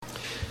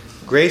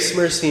Grace,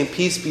 mercy, and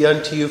peace be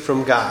unto you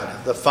from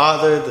God, the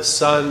Father, the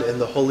Son,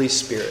 and the Holy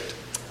Spirit.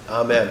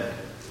 Amen.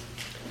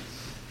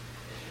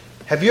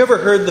 Have you ever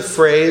heard the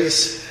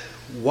phrase,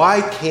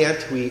 "Why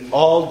can't we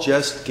all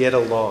just get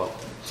along?"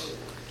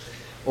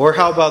 Or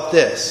how about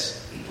this?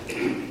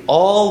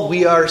 All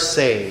we are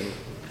saying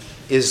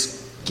is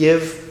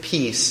give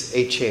peace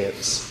a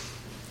chance.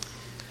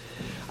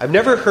 I've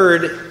never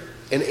heard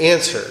an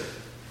answer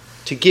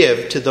to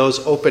give to those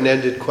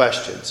open-ended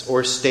questions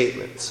or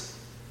statements.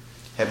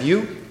 Have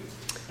you?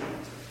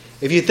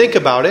 If you think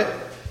about it,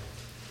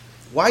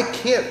 why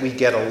can't we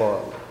get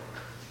along?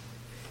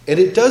 And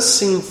it does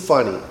seem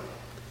funny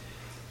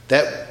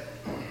that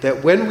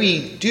when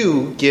we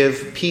do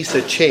give peace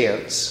a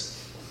chance,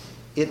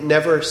 it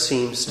never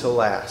seems to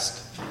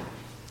last.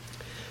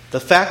 The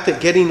fact that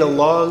getting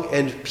along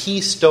and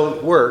peace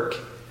don't work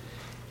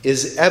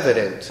is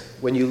evident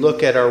when you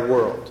look at our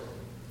world.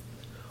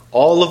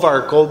 All of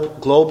our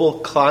global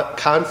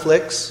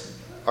conflicts,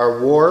 our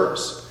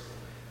wars,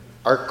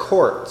 our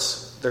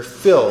courts, they're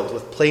filled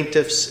with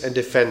plaintiffs and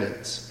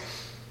defendants.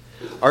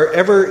 Our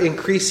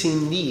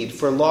ever-increasing need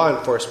for law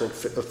enforcement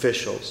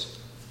officials.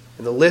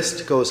 And the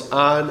list goes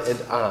on and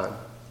on.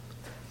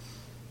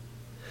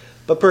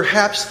 But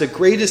perhaps the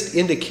greatest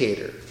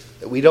indicator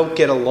that we don't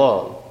get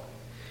along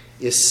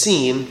is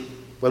seen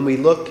when we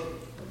look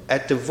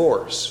at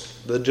divorce,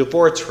 the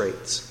divorce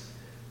rates,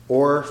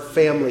 or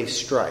family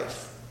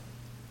strife.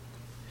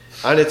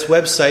 On its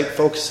website,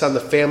 Focus on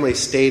the Family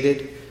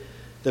stated,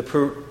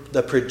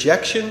 the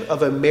projection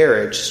of a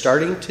marriage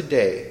starting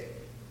today,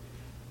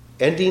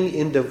 ending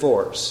in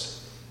divorce,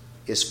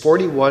 is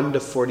 41 to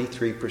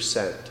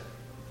 43%.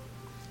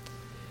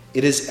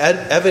 It is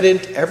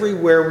evident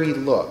everywhere we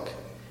look,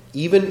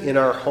 even in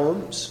our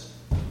homes,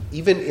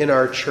 even in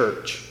our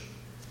church.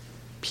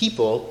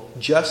 People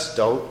just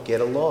don't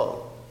get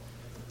along.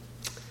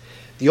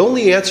 The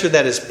only answer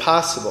that is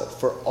possible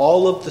for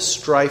all of the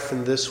strife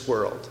in this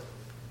world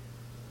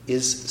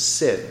is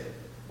sin.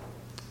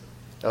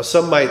 Now,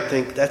 some might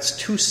think that's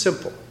too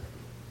simple.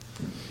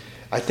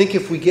 I think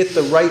if we get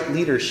the right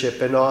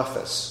leadership in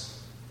office,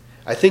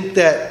 I think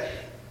that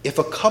if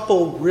a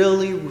couple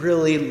really,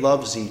 really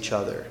loves each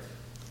other,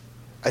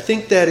 I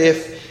think that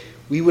if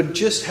we would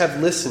just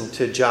have listened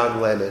to John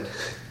Lennon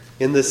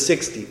in the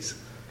 60s,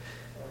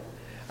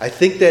 I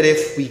think that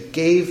if we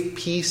gave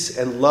peace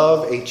and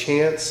love a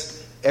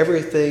chance,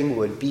 everything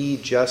would be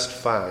just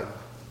fine.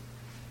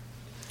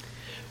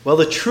 Well,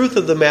 the truth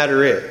of the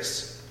matter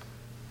is,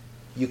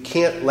 you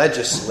can't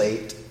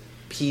legislate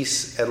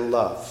peace and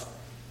love.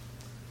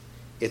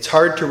 It's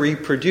hard to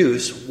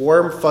reproduce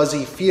warm,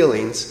 fuzzy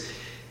feelings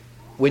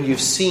when you've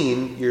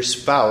seen your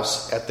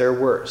spouse at their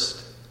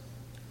worst.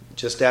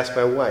 Just ask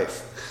my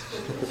wife.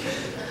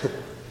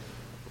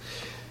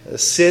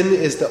 Sin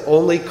is the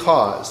only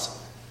cause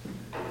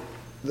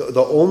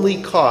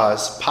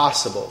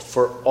possible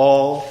for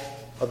all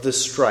of the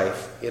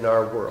strife in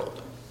our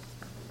world.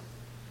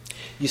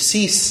 You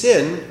see,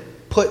 sin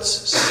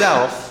puts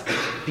self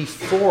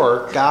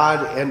before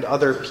God and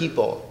other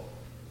people.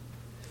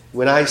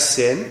 When I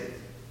sin,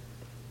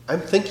 I'm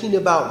thinking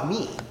about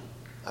me.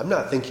 I'm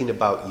not thinking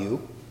about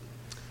you.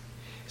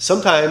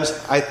 Sometimes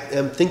I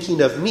am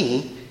thinking of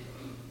me,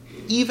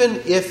 even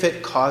if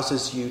it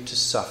causes you to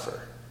suffer.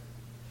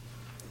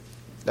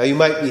 Now you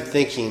might be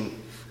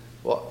thinking,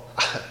 well,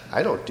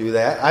 I don't do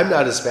that. I'm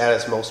not as bad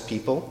as most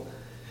people.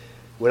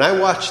 When I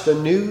watch the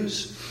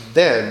news,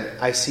 then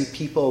I see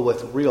people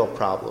with real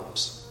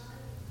problems.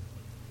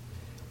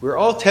 We're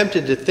all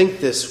tempted to think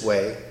this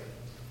way,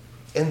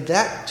 and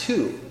that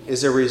too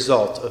is a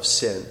result of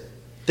sin,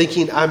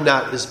 thinking I'm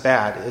not as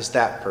bad as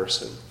that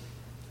person.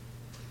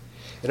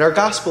 In our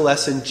gospel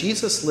lesson,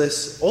 Jesus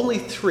lists only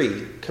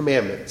 3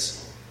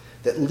 commandments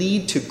that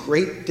lead to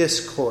great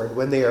discord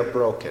when they are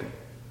broken.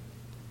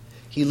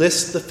 He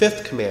lists the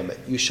 5th commandment,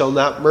 you shall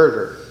not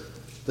murder,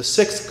 the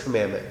 6th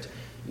commandment,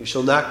 you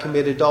shall not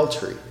commit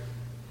adultery,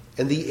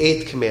 and the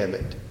 8th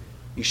commandment,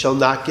 you shall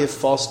not give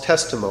false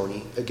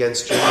testimony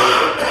against your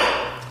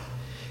neighbor.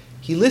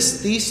 He lists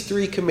these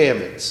 3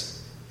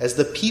 commandments as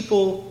the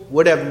people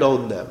would have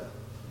known them.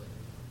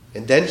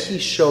 And then he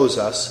shows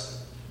us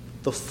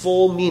the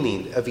full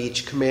meaning of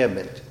each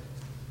commandment.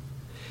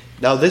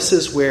 Now this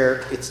is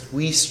where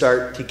we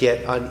start to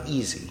get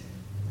uneasy.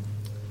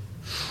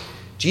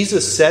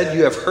 Jesus said,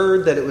 "You have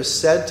heard that it was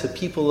said to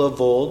people of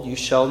old, 'You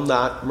shall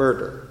not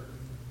murder.'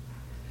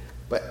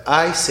 But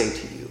I say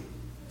to you,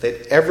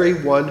 that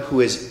everyone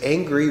who is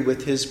angry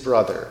with his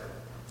brother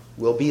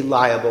will be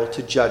liable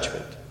to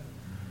judgment.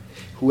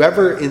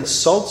 Whoever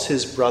insults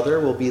his brother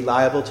will be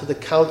liable to the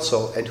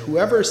council, and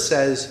whoever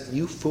says,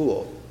 'You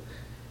fool,'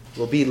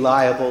 will be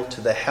liable to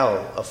the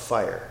hell of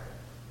fire."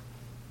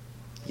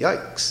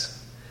 Yikes.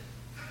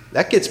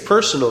 That gets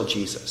personal,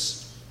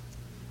 Jesus.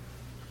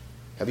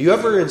 Have you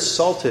ever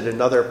insulted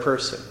another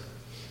person?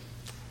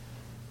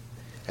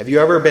 Have you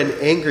ever been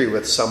angry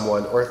with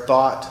someone or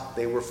thought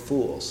they were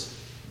fools?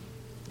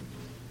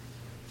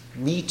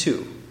 Me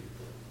too.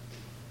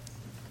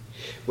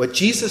 What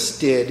Jesus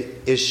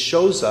did is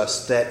shows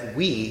us that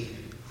we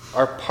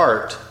are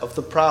part of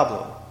the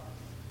problem.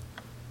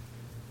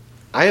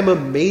 I am a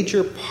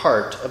major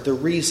part of the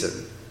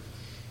reason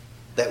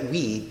that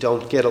we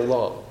don't get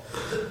along.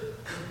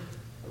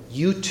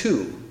 You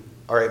too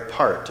are a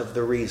part of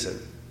the reason.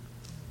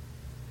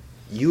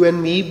 You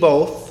and me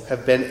both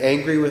have been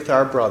angry with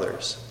our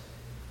brothers.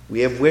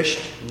 We have wished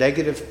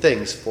negative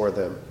things for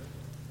them.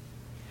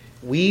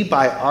 We,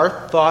 by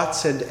our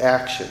thoughts and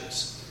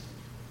actions,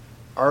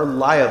 are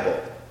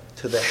liable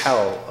to the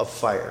hell of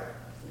fire.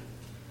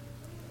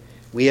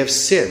 We have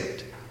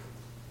sinned.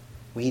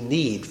 We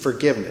need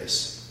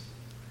forgiveness.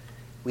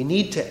 We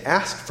need to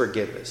ask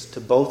forgiveness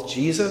to both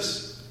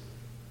Jesus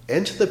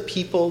and to the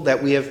people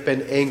that we have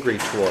been angry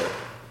toward.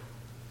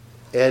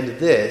 And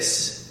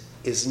this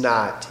is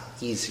not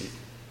easy.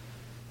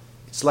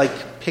 It's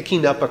like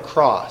picking up a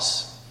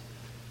cross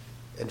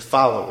and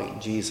following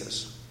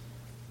Jesus.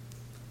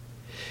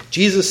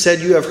 Jesus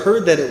said, "You have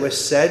heard that it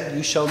was said,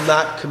 'You shall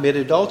not commit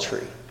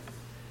adultery.'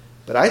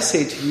 But I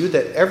say to you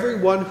that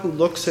everyone who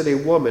looks at a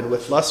woman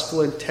with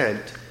lustful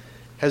intent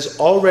has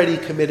already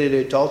committed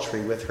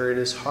adultery with her in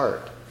his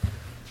heart."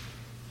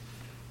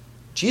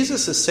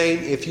 Jesus is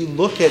saying if you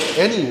look at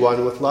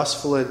anyone with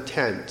lustful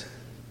intent,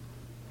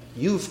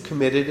 you've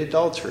committed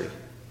adultery.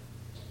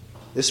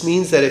 This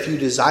means that if you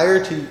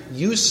desire to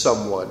use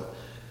someone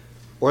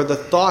or the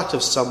thought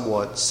of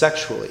someone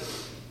sexually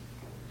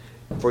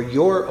for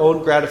your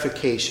own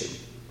gratification,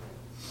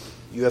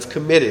 you have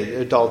committed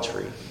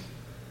adultery.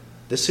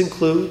 This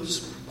includes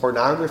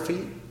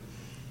pornography,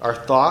 our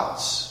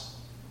thoughts,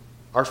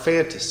 our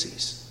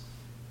fantasies.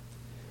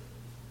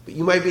 But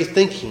you might be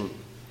thinking,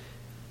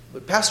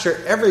 but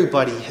Pastor,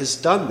 everybody has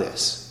done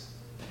this.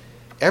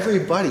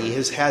 Everybody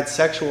has had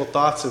sexual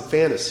thoughts and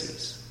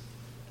fantasies.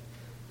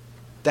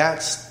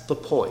 That's the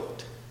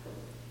point.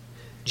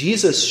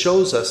 Jesus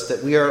shows us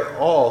that we are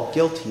all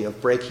guilty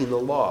of breaking the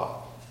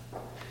law.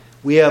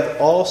 We have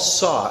all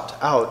sought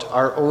out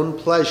our own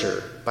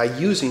pleasure by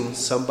using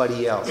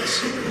somebody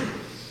else.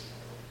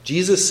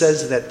 Jesus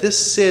says that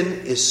this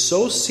sin is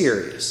so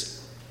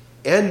serious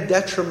and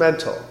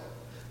detrimental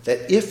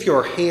that if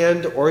your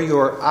hand or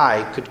your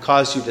eye could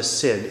cause you to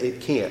sin,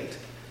 it can't.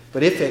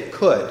 But if it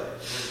could,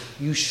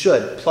 you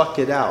should pluck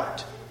it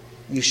out.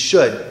 You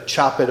should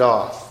chop it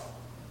off.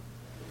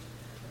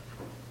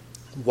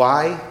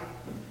 Why?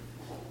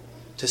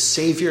 To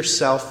save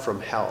yourself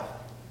from hell.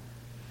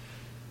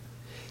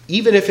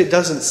 Even if it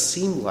doesn't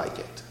seem like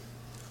it,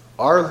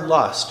 our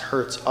lust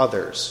hurts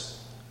others.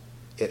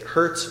 It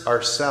hurts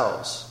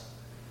ourselves,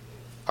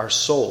 our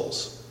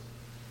souls.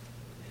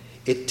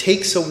 It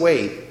takes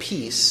away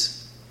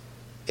peace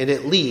and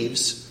it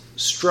leaves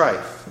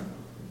strife.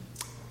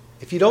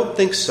 If you don't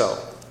think so,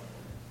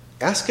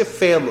 ask a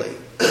family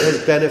that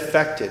has been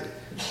affected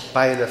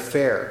by an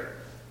affair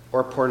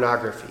or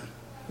pornography.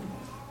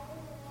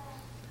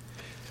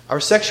 Our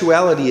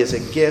sexuality is a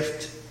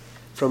gift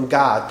from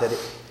God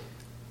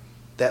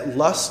that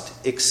lust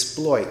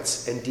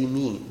exploits and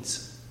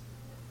demeans.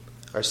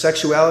 Our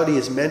sexuality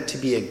is meant to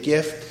be a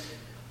gift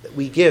that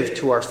we give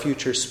to our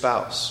future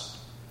spouse.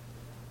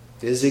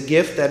 It is a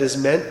gift that is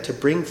meant to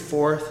bring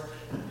forth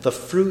the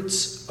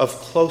fruits of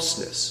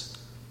closeness,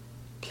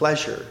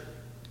 pleasure,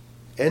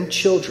 and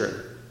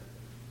children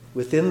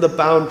within the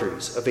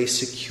boundaries of a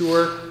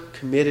secure,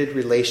 committed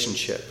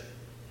relationship,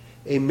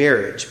 a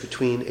marriage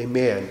between a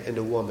man and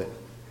a woman.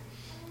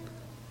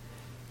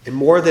 And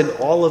more than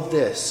all of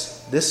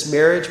this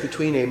marriage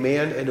between a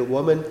man and a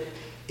woman,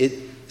 it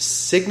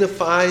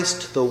signifies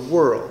to the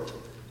world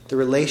the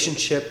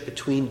relationship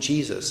between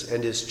Jesus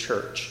and his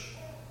church.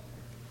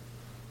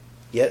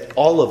 Yet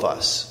all of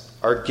us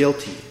are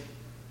guilty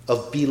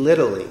of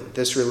belittling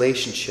this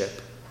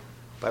relationship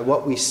by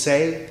what we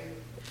say,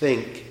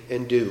 think,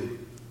 and do.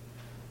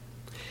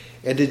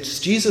 And as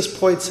Jesus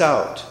points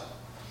out,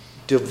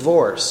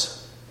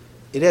 divorce,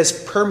 it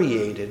has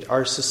permeated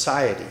our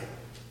society.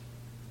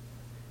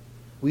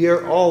 We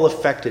are all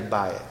affected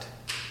by it.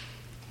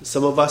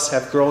 Some of us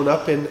have grown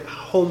up in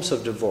homes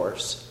of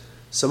divorce.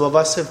 Some of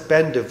us have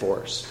been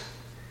divorced.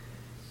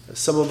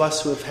 Some of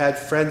us who have had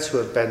friends who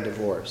have been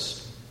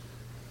divorced.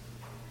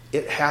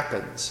 It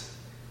happens.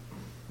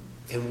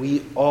 And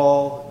we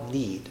all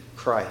need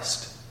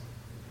Christ.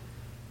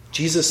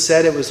 Jesus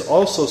said, it was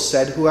also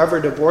said, whoever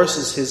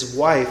divorces his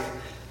wife,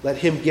 let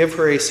him give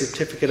her a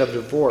certificate of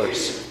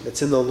divorce.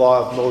 That's in the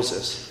law of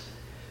Moses.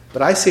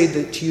 But I say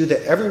to you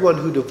that everyone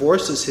who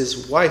divorces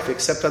his wife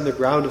except on the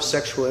ground of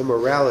sexual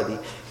immorality,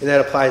 and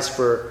that applies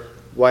for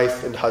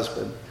wife and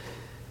husband,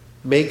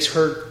 makes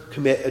her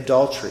commit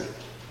adultery.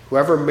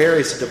 Whoever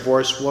marries a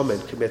divorced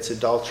woman commits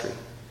adultery.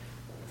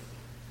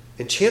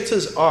 And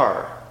chances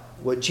are,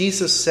 what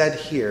Jesus said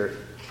here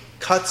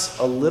cuts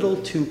a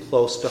little too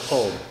close to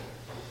home.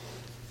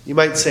 You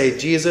might say,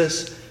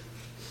 Jesus,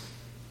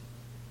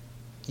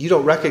 you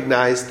don't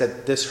recognize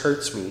that this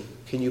hurts me.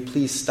 Can you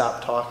please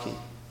stop talking?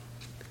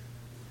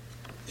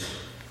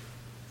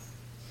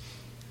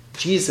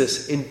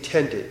 Jesus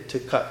intended to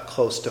cut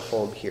close to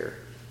home here.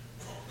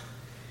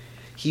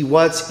 He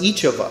wants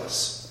each of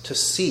us to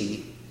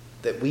see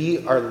that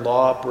we are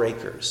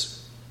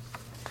lawbreakers.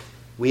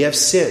 We have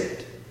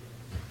sinned.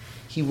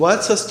 He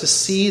wants us to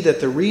see that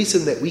the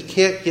reason that we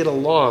can't get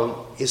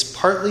along is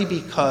partly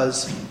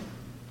because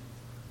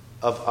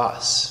of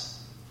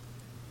us.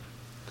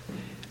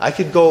 I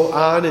could go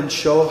on and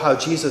show how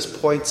Jesus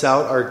points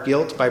out our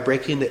guilt by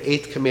breaking the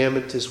 8th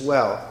commandment as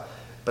well,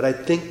 but I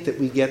think that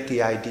we get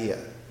the idea.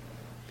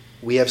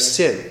 We have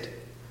sinned.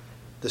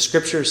 The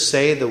scriptures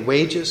say the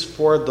wages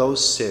for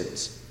those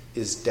sins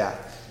is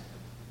death.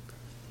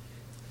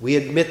 We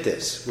admit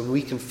this when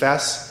we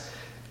confess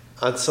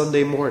on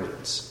Sunday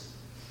mornings.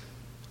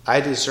 I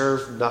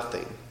deserve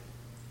nothing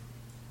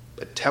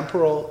but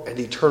temporal and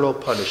eternal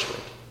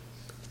punishment.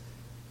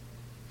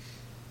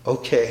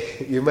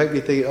 Okay, you might be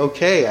thinking,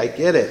 okay, I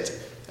get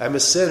it. I'm a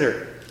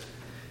sinner.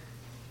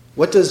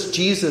 What does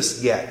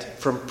Jesus get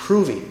from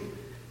proving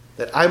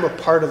that I'm a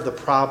part of the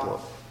problem?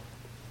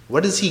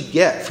 What does he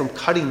get from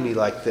cutting me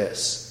like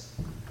this?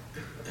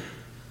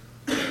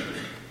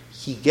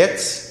 He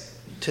gets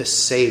to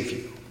save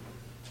you.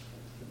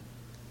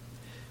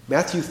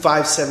 Matthew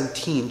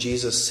 5:17,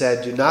 Jesus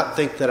said, "Do not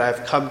think that I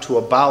have come to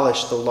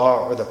abolish the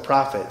law or the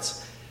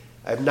prophets.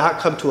 I have not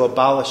come to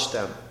abolish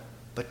them,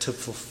 but to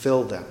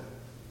fulfill them."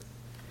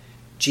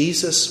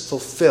 Jesus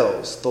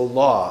fulfills the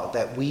law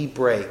that we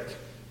break.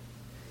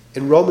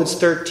 And Romans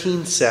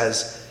 13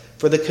 says,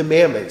 "For the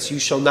commandments, you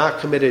shall not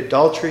commit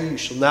adultery, you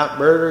shall not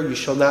murder, you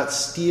shall not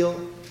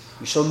steal,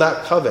 you shall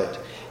not covet.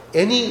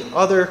 Any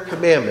other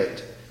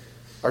commandment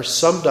are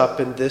summed up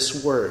in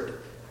this word: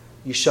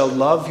 you shall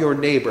love your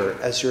neighbor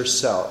as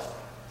yourself."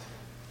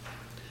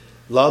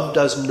 Love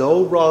does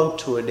no wrong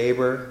to a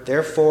neighbor,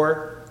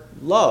 therefore,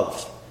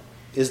 love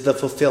is the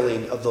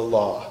fulfilling of the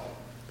law.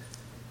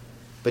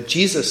 But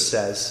Jesus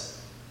says,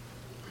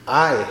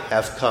 "I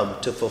have come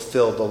to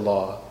fulfill the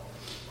law."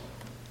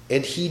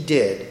 And he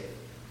did.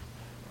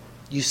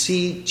 You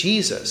see,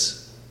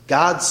 Jesus,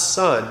 God's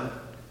Son,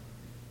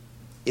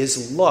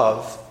 is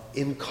love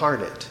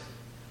incarnate.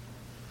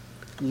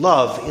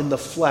 Love in the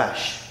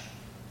flesh.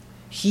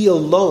 He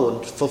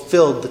alone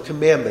fulfilled the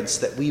commandments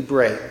that we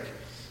break.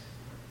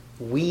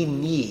 We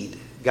need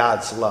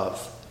God's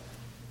love.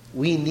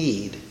 We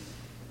need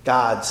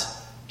God's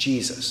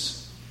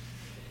Jesus.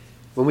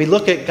 When we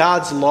look at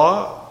God's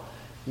law,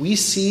 we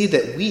see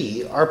that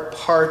we are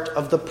part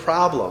of the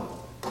problem,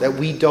 that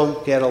we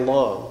don't get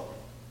along.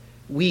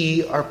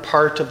 We are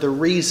part of the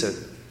reason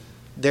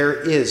there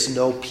is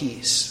no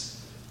peace.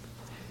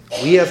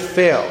 We have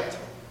failed,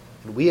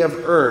 and we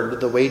have earned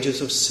the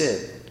wages of sin,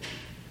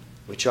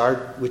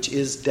 which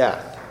is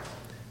death.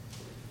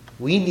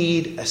 We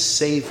need a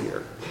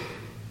Savior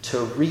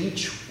to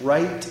reach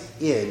right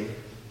in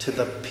to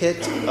the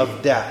pit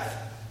of death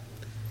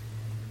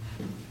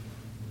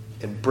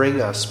and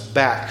bring us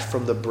back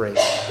from the brink.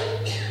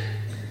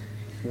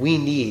 We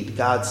need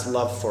God's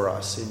love for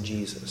us in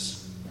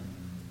Jesus.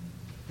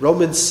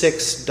 Romans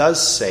 6 does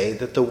say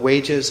that the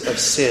wages of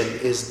sin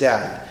is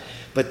death.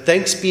 But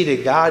thanks be to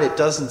God, it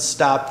doesn't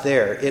stop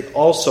there. It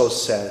also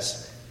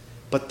says,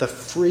 "But the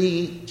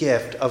free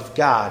gift of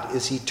God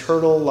is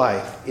eternal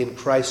life in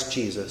Christ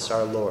Jesus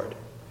our Lord."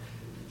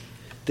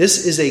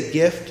 This is a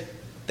gift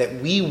that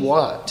we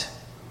want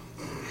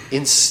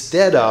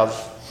instead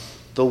of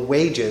the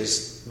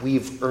wages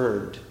we've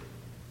earned.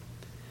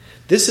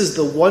 This is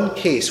the one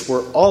case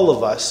where all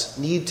of us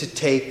need to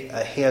take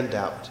a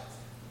handout.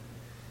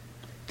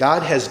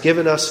 God has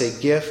given us a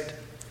gift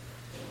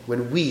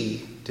when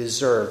we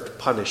deserved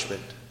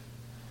punishment.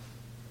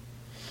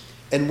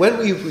 And when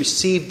we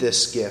receive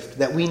this gift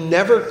that we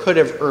never could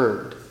have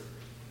earned,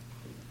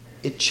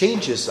 it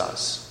changes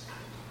us.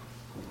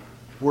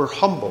 We're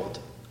humbled.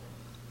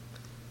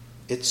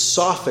 It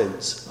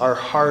softens our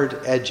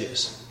hard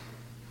edges.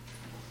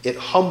 It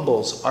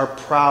humbles our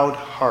proud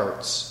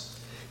hearts.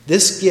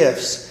 This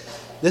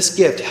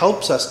gift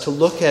helps us to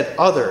look at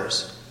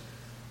others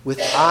with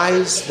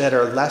eyes that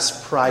are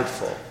less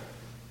prideful.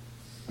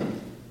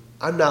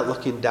 I'm not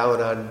looking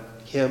down on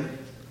him.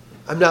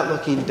 I'm not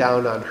looking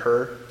down on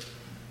her.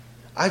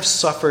 I've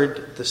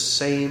suffered the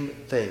same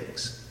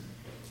things.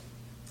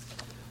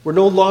 We're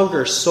no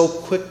longer so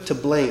quick to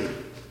blame,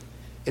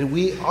 and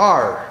we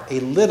are a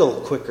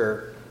little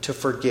quicker to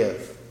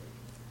forgive.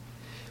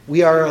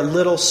 We are a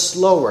little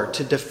slower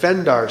to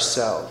defend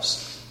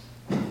ourselves,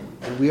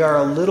 and we are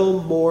a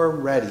little more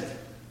ready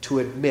to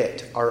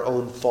admit our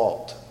own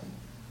fault.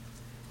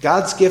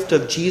 God's gift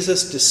of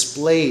Jesus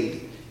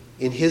displayed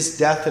in his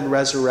death and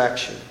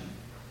resurrection,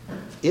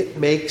 it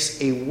makes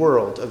a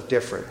world of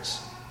difference.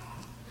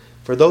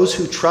 For those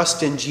who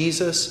trust in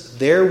Jesus,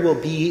 there will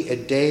be a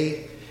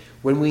day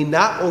when we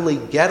not only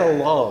get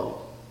along,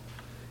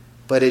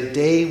 but a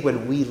day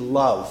when we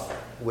love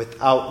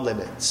without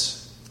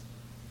limits.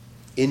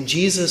 In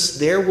Jesus,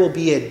 there will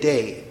be a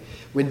day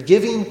when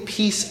giving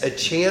peace a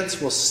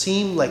chance will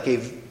seem like a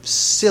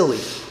silly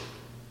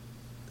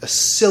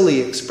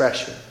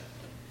expression,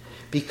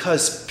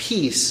 because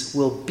peace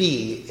will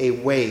be a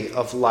way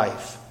of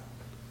life.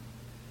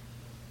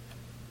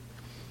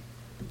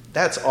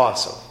 That's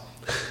awesome.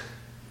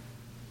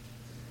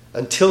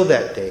 Until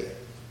that day,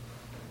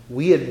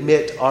 we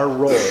admit our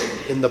role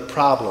in the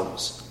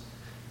problems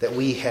that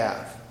we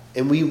have,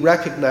 and we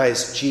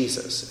recognize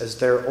Jesus as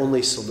their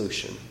only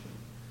solution.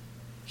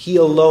 He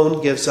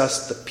alone gives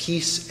us the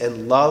peace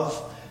and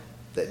love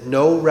that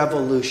no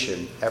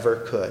revolution ever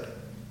could.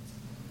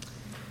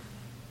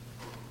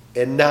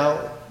 And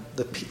now,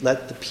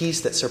 let the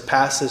peace that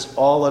surpasses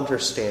all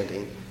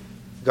understanding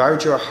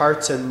guard your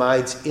hearts and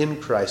minds in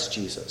Christ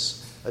Jesus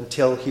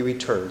until he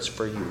returns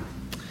for you.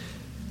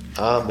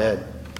 Amen.